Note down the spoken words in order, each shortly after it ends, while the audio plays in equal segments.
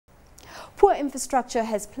Poor infrastructure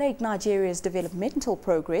has plagued Nigeria's developmental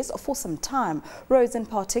progress for some time. Roads in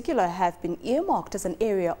particular have been earmarked as an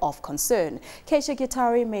area of concern. Keisha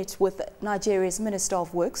Gitari met with Nigeria's Minister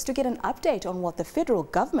of Works to get an update on what the federal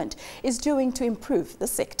government is doing to improve the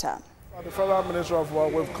sector. The Federal Ministry of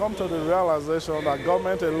Works, we've come to the realization that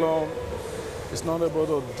government alone is not able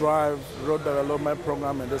to drive road development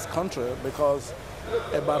program in this country, because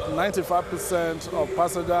about 95% of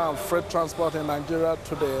passenger and freight transport in Nigeria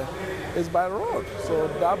today is by road. So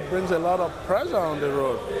that brings a lot of pressure on the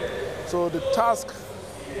road. So the task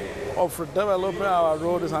of developing our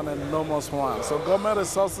road is an enormous one. So government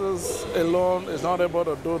resources alone is not able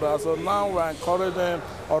to do that. So now we're encouraging,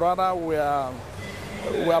 or rather we are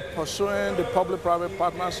pursuing the public-private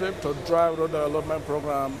partnership to drive road development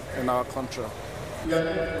program in our country.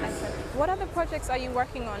 What other projects are you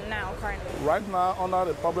working on now currently? Right now, under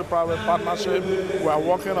the public-private partnership, we are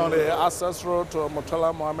working on the access road to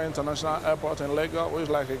Murtala Mohammed International Airport in Lagos, which is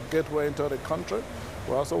like a gateway into the country.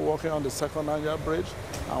 We're also working on the second Niger bridge,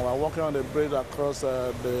 and we're working on the bridge across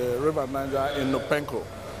the River Niger in Nupenko.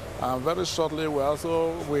 And very shortly, we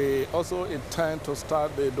also intend to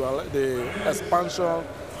start the expansion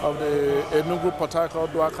of the Enugu-Port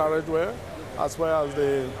Harcourt dual carriageway, as well as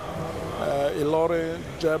the Ilorin,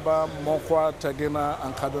 Jeba, Mokwa, Tegina,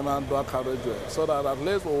 and Kaduna dual carriageway, so that at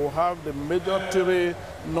least we will have the major three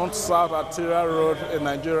north-south arterial road in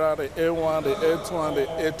Nigeria, the A1, the A2, and the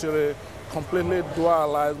A3, completely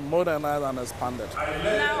dualized, modernized, and expanded.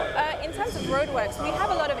 Now, in terms of roadworks, we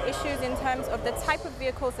have a lot of issues in terms of the type of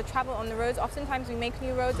vehicles that travel on the roads. Oftentimes we make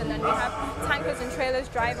new roads and then we have tankers and trailers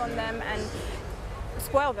drive on them and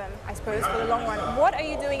spoil them, I suppose, for the long run. What are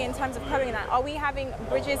you doing in terms of covering that? Are we having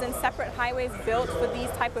bridges and separate highways built for these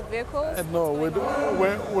type of vehicles? No,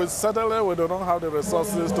 we certainly do not have the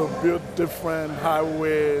resources to build different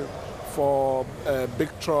highways for big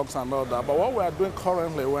trucks and all that. But what we are doing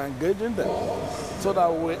currently, we're engaging them so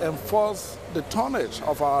that we enforce the tonnage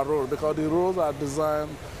of our road, because the roads are designed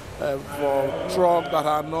for trucks that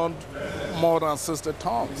are not more than 60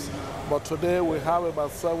 tons. But today we have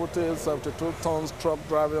about 70, 72 tons truck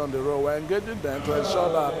driving on the road. We're engaging them to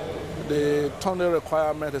ensure that the tonnage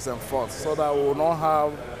requirement is enforced, so that we will not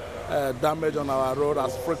have damage on our road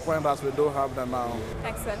as frequent as we do have them now.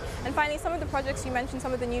 Excellent. And finally, some of the projects you mentioned,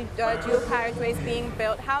 some of the new dual carriageways being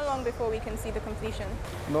built, how long before we can see the completion?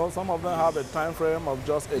 No, some of them have a time frame of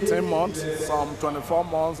just 18 months, some 24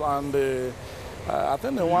 months, and I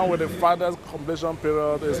think the one with the farthest completion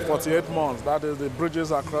period is 48 months. That is the bridges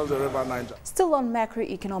across the River Niger. Still on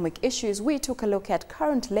macroeconomic issues, we took a look at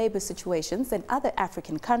current labor situations in other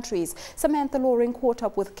African countries. Samantha Loring caught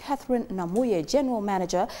up with Catherine Namuye, General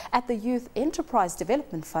Manager at the Youth Enterprise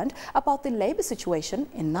Development Fund, about the labor situation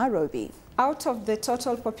in Nairobi. Out of the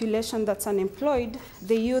total population that's unemployed,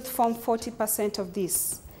 the youth form 40% of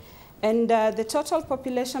this. And the total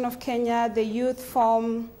population of Kenya, the youth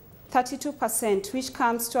form 32%, which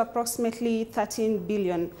comes to approximately 13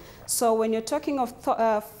 billion. So when you're talking of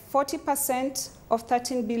 40% of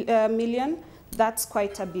 13 million, that's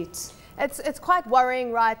quite a bit. It's quite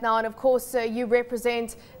worrying right now, and of course you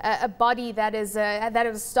represent a body that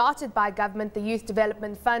was started by government, the Youth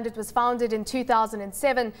Development Fund. It was founded in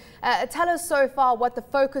 2007. Tell us so far what the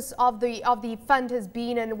focus of the fund has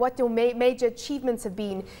been and what your major achievements have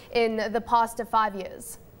been in the past 5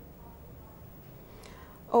 years.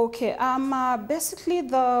 Okay, basically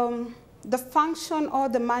the function or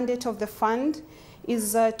the mandate of the fund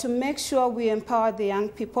is to make sure we empower the young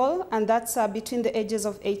people, and that's between the ages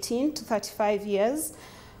of 18 to 35 years.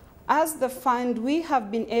 As the fund, we have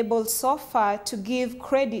been able so far to give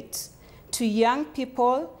credit to young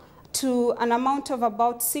people to an amount of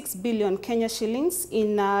about 6 billion Kenya shillings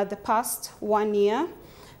in the past 1 year.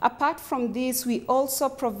 Apart from this, we also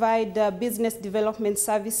provide business development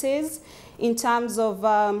services in terms of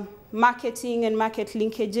marketing and market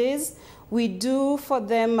linkages. We do for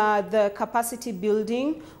them the capacity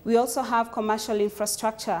building. We also have commercial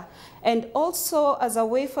infrastructure. And also as a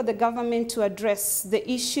way for the government to address the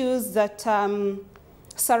issues that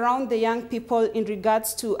surround the young people in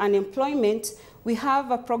regards to unemployment, we have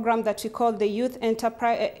a program that we call the Youth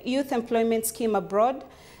Employment Scheme Abroad.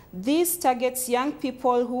 This targets young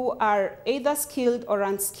people who are either skilled or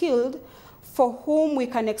unskilled, for whom we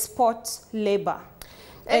can export labor.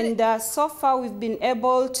 And so far we've been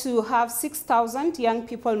able to have 6,000 young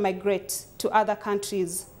people migrate to other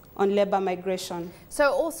countries on labor migration.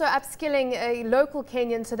 So also upskilling local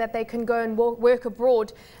Kenyans so that they can go and work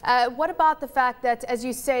abroad. What about the fact that, as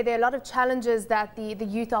you say, there are a lot of challenges that the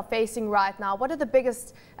youth are facing right now? What are the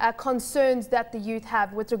biggest concerns that the youth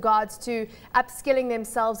have with regards to upskilling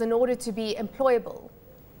themselves in order to be employable?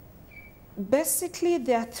 Basically,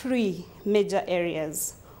 there are three major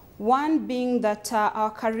areas. One being that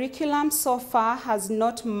our curriculum so far has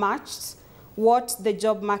not matched what the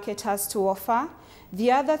job market has to offer.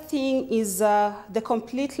 The other thing is the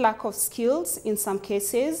complete lack of skills in some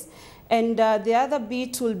cases. And the other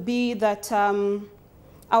bit will be that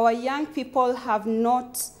our young people have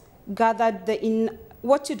not gathered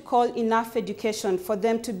what you'd call enough education for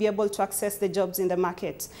them to be able to access the jobs in the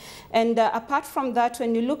market. And apart from that,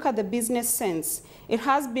 when you look at the business sense, it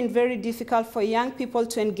has been very difficult for young people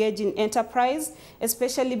to engage in enterprise,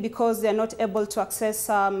 especially because they're not able to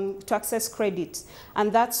access credit.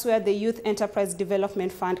 And that's where the Youth Enterprise Development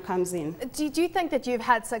Fund comes in. Do you think that you've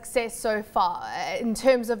had success so far in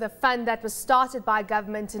terms of the fund that was started by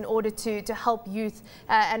government in order to help youth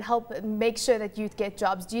and help make sure that youth get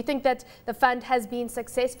jobs? Do you think that the fund has been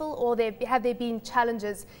successful, or have there been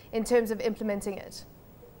challenges in terms of implementing it?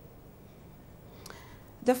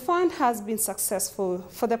 The fund has been successful.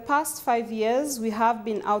 For the past 5 years, we have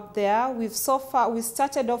been out there. We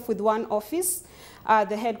started off with one office,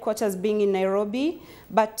 the headquarters being in Nairobi,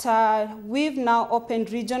 but we've now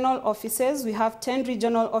opened regional offices. We have 10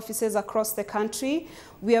 regional offices across the country.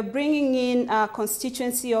 We are bringing in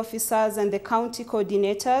constituency officers and the county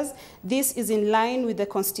coordinators. This is in line with the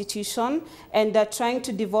Constitution, and trying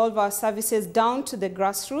to devolve our services down to the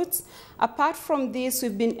grassroots. Apart from this,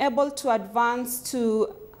 we've been able to advance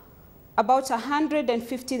to about over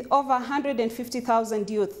 150,000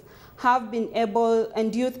 youth have been able,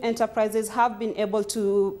 and youth enterprises have been able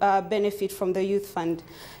to benefit from the Youth Fund.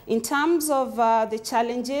 In terms of the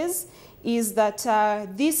challenges, is that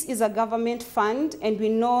this is a government fund, and we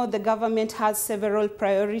know the government has several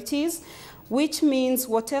priorities, which means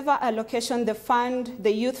whatever allocation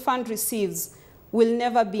the Youth Fund receives will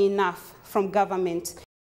never be enough from government.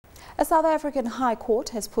 A South African High Court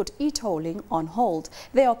has put e-tolling on hold.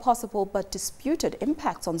 There are possible but disputed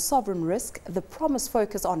impacts on sovereign risk, the promised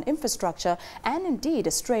focus on infrastructure, and indeed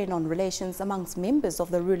a strain on relations amongst members of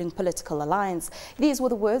the ruling political alliance. These were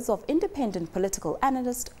the words of independent political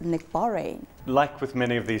analyst Nick Bahrain. Like with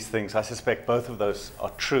many of these things, I suspect both of those are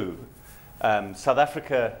true. South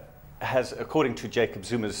Africa has, according to Jacob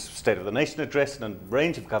Zuma's State of the Nation address and a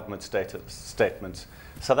range of government statements,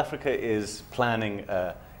 South Africa is planning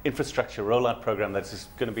infrastructure rollout program that is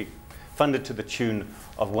going to be funded to the tune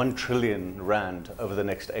of 1 trillion rand over the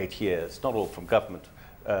next 8 years, not all from government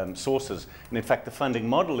sources. And in fact, the funding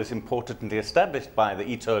model is importantly established by the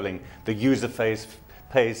e-tolling, the user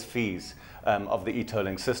pays fees of the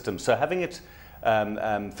e-tolling system. So having it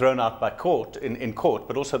thrown out by court, in court,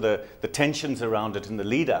 but also the tensions around it in the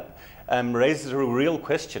lead up, raises a real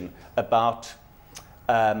question about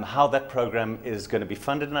how that program is going to be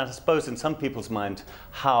funded, and I suppose in some people's mind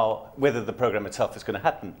whether the program itself is going to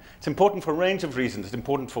happen. It's important for a range of reasons. It's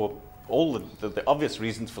important for all the obvious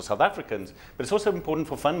reasons for South Africans, but it's also important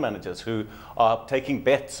for fund managers who are taking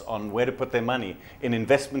bets on where to put their money in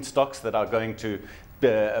investment stocks that are going to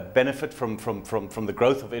benefit from the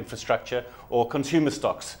growth of infrastructure, or consumer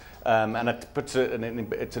stocks. And it puts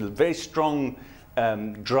it's a very strong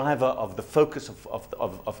driver of the focus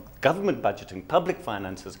of government budgeting, public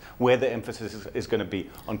finances, where the emphasis is going to be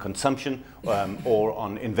on consumption or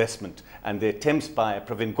on investment. And the attempts by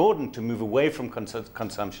Pravin Gordhan to move away from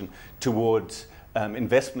consumption towards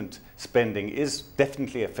investment spending is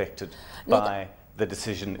definitely affected by the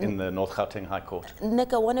decision in the North Gauteng High Court.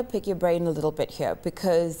 Nick, I want to pick your brain a little bit here,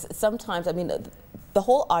 because sometimes, I mean, the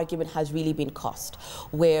whole argument has really been cost,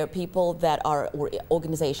 where people that are, or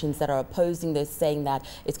organizations that are opposing this, saying that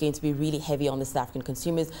it's going to be really heavy on the South African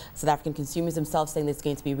consumers themselves saying that it's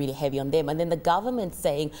going to be really heavy on them, and then the government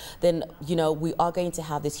saying, then, you know, we are going to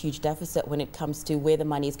have this huge deficit when it comes to where the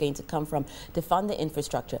money is going to come from to fund the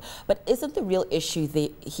infrastructure. But isn't the real issue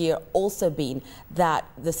here also been that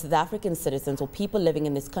the South African citizens, or people living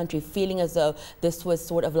in this country, feeling as though this was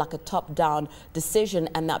sort of like a top-down decision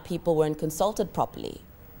and that people weren't consulted properly?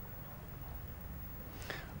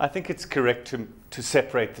 I think it's correct to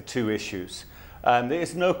separate the two issues. There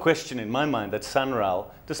is no question in my mind that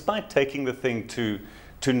SANRAL, despite taking the thing to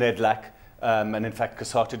NEDLAC, and in fact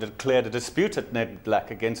COSATU declared a dispute at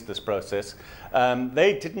NEDLAC against this process,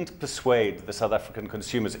 they didn't persuade the South African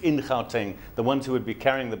consumers in Gauteng, the ones who would be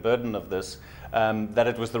carrying the burden of this, that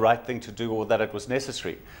it was the right thing to do or that it was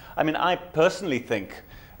necessary. I mean, I personally think,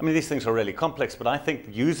 I mean, these things are really complex, but I think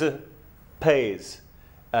user pays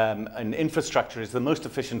and infrastructure is the most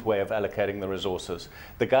efficient way of allocating the resources.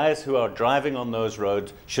 The guys who are driving on those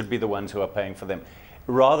roads should be the ones who are paying for them,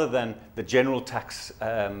 rather than the general tax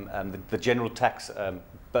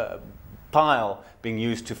pile being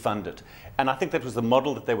used to fund it. And I think that was the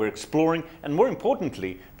model that they were exploring. And more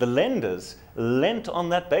importantly, the lenders lent on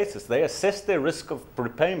that basis. They assessed their risk of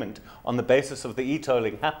repayment on the basis of the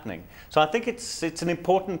e-tolling happening. So I think it's an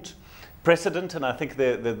important precedent, and I think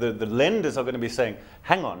the lenders are going to be saying,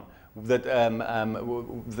 hang on, that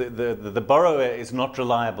the borrower is not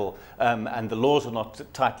reliable and the laws are not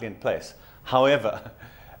tightly in place. However,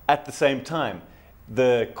 at the same time,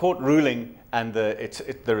 the court ruling and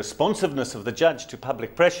the responsiveness of the judge to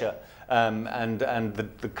public pressure and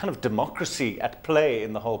the kind of democracy at play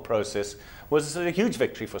in the whole process was a huge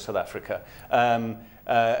victory for South Africa.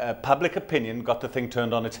 Public opinion got the thing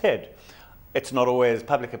turned on its head. It's not always,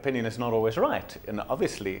 public opinion is not always right. And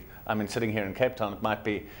obviously, I mean, sitting here in Cape Town, it might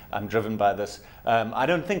be I'm driven by this. I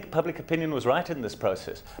don't think public opinion was right in this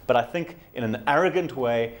process. But I think in an arrogant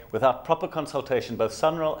way, without proper consultation, both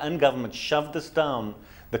SANRAL and government shoved this down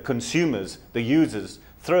the consumers, the users'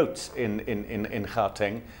 throats in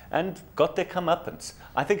Gauteng and got their comeuppance.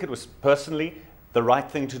 I think it was personally the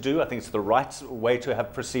right thing to do. I think it's the right way to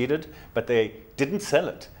have proceeded. But they didn't sell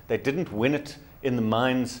it. They didn't win it in the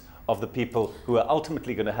minds of the people who are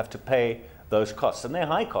ultimately going to have to pay those costs. And they're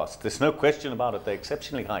high costs. There's no question about it. They're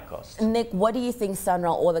exceptionally high costs. Nick, what do you think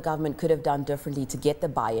SANRAL or the government could have done differently to get the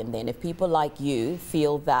buy-in then? If people like you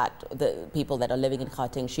feel that the people that are living in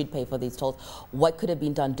Gauteng should pay for these tolls, what could have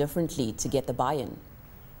been done differently to get the buy-in?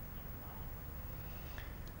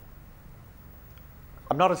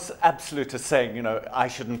 I'm not as absolute as saying, you know, I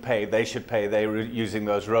shouldn't pay, they should pay, they're using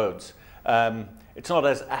those roads. It's not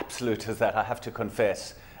as absolute as that, I have to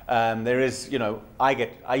confess. There is, you know,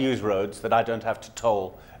 I use roads that I don't have to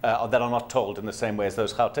toll, or that are not tolled in the same way as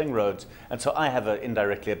those Gauteng roads, and so I have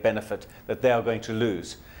indirectly a benefit that they are going to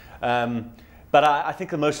lose. But I think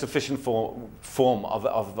the most efficient form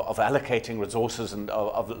of allocating resources and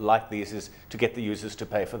like these is to get the users to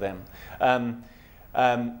pay for them.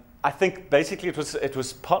 I think basically it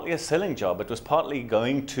was partly a selling job. It was partly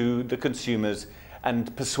going to the consumers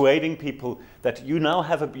and persuading people that you now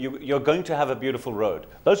have you're going to have a beautiful road.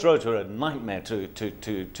 Those roads were a nightmare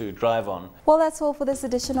to drive on. Well, that's all for this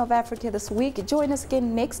edition of Africa This Week. Join us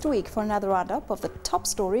again next week for another roundup of the top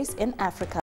stories in Africa.